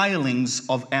the failings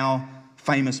of our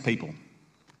famous people.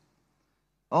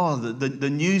 Oh, the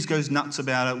news goes nuts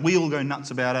about it. We all go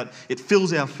nuts about it. It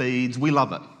fills our feeds. We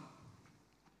love it.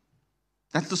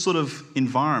 That's the sort of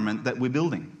environment that we're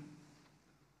building.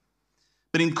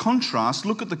 But in contrast,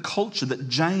 look at the culture that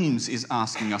James is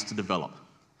asking us to develop.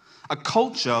 A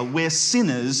culture where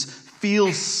sinners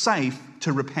feel safe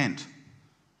to repent.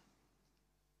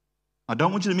 I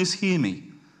don't want you to mishear me.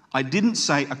 I didn't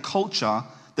say a culture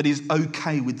that is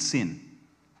okay with sin.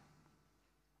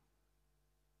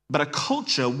 But a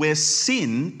culture where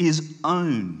sin is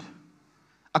owned.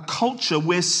 A culture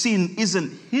where sin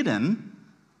isn't hidden,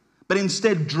 but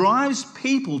instead drives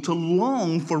people to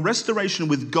long for restoration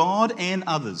with God and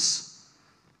others.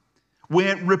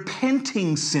 Where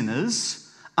repenting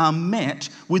sinners are met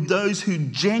with those who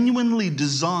genuinely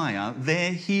desire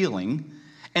their healing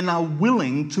and are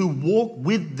willing to walk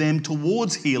with them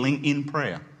towards healing in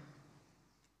prayer.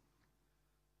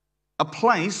 A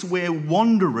place where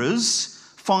wanderers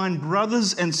find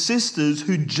brothers and sisters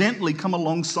who gently come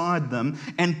alongside them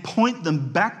and point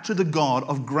them back to the God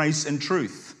of grace and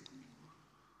truth.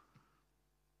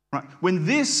 Right? When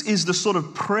this is the sort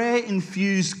of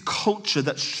prayer-infused culture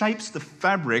that shapes the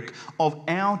fabric of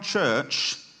our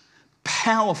church,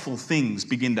 powerful things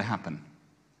begin to happen.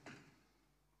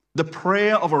 The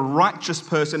prayer of a righteous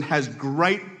person has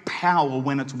great power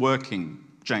when it's working,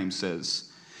 James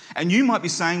says. And you might be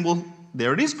saying, well,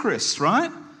 there it is, Chris,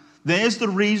 right? There's the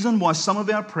reason why some of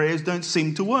our prayers don't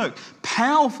seem to work.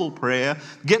 Powerful prayer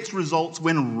gets results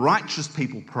when righteous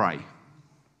people pray.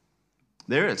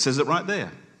 There, it says it right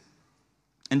there.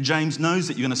 And James knows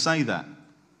that you're going to say that.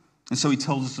 And so he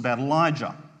tells us about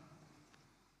Elijah.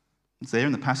 It's there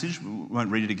in the passage. We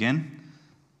won't read it again.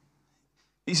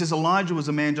 He says Elijah was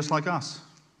a man just like us.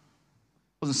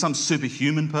 He wasn't some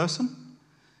superhuman person.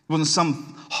 He wasn't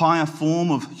some higher form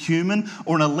of human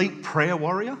or an elite prayer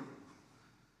warrior.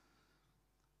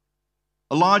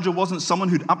 Elijah wasn't someone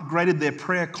who'd upgraded their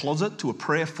prayer closet to a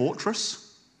prayer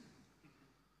fortress.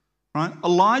 Right?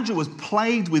 Elijah was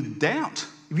plagued with doubt.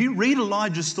 If you read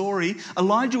Elijah's story,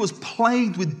 Elijah was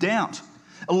plagued with doubt.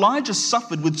 Elijah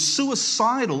suffered with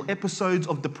suicidal episodes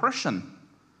of depression.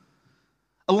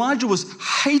 Elijah was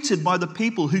hated by the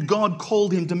people who God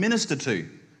called him to minister to,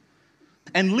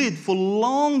 and lived for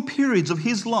long periods of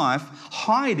his life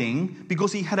hiding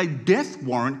because he had a death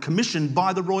warrant commissioned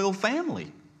by the royal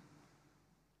family.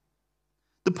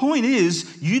 The point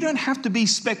is, you don't have to be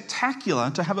spectacular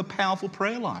to have a powerful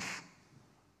prayer life.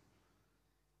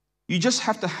 You just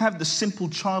have to have the simple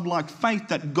childlike faith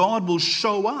that God will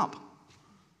show up.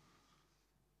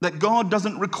 That God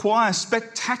doesn't require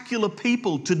spectacular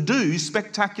people to do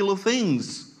spectacular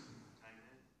things.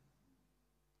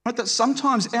 Right? That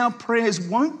sometimes our prayers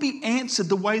won't be answered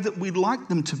the way that we'd like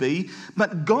them to be,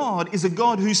 but God is a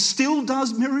God who still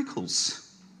does miracles.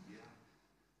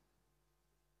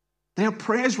 Our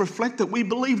prayers reflect that we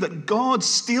believe that God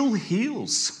still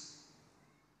heals.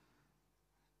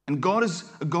 And God is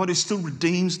a God who still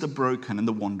redeems the broken and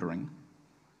the wandering.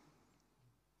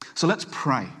 So let's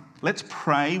pray. Let's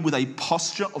pray with a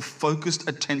posture of focused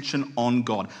attention on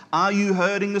God. Are you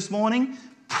hurting this morning?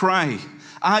 Pray.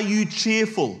 Are you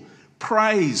cheerful?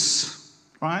 Praise.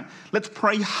 Right? Let's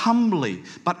pray humbly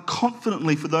but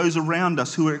confidently for those around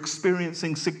us who are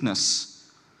experiencing sickness.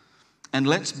 And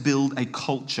let's build a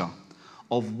culture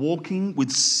of walking with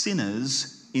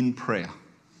sinners in prayer.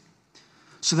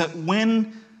 So that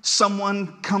when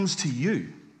someone comes to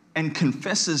you and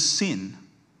confesses sin,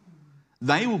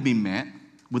 they will be met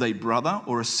with a brother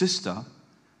or a sister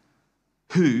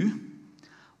who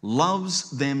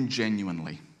loves them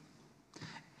genuinely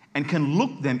and can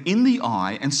look them in the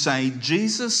eye and say,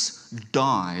 Jesus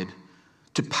died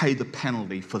to pay the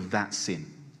penalty for that sin.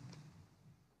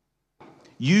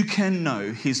 You can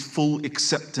know his full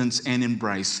acceptance and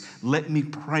embrace. Let me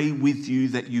pray with you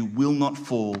that you will not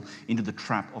fall into the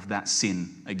trap of that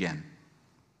sin again.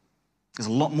 There's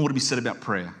a lot more to be said about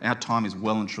prayer. Our time is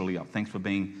well and truly up. Thanks for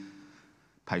being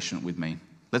patient with me.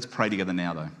 Let's pray together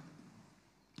now, though.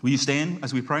 Will you stand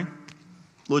as we pray?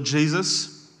 Lord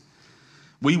Jesus,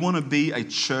 we want to be a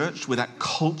church where that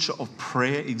culture of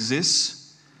prayer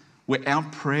exists, where our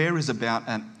prayer is about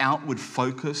an outward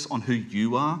focus on who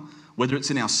you are, whether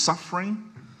it's in our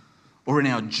suffering or in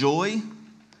our joy,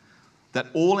 that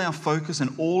all our focus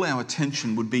and all our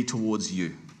attention would be towards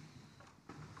you.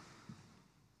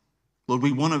 Lord,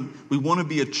 we want to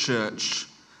be a church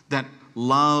that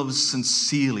loves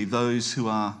sincerely those who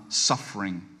are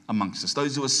suffering amongst us,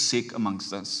 those who are sick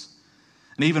amongst us.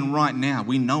 And even right now,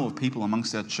 we know of people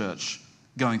amongst our church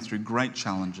going through great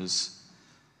challenges.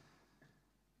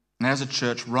 And as a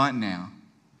church right now,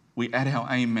 we add our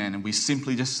amen and we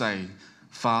simply just say,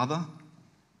 Father,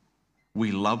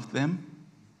 we love them.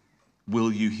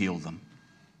 Will you heal them?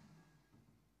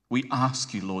 We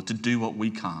ask you, Lord, to do what we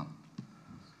can't.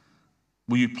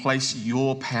 Will you place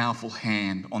your powerful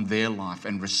hand on their life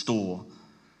and restore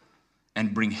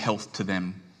and bring health to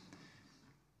them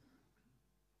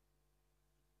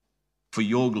for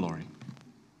your glory?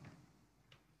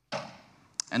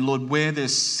 And Lord, where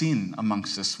there's sin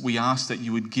amongst us, we ask that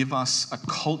you would give us a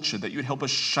culture, that you would help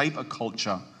us shape a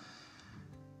culture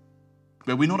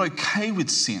where we're not okay with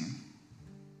sin,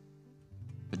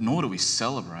 but nor do we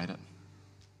celebrate it.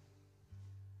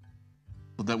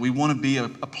 Lord, that we want to be a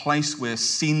place where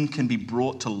sin can be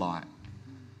brought to light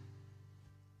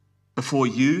before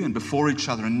you and before each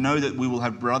other, and know that we will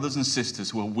have brothers and sisters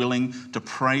who are willing to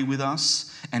pray with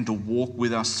us and to walk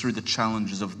with us through the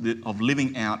challenges of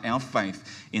living out our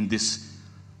faith in this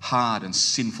hard and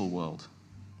sinful world.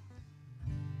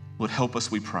 Lord, help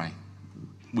us, we pray.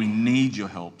 We need your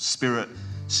help. Spirit,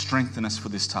 strengthen us for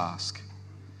this task.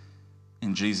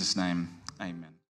 In Jesus' name, amen.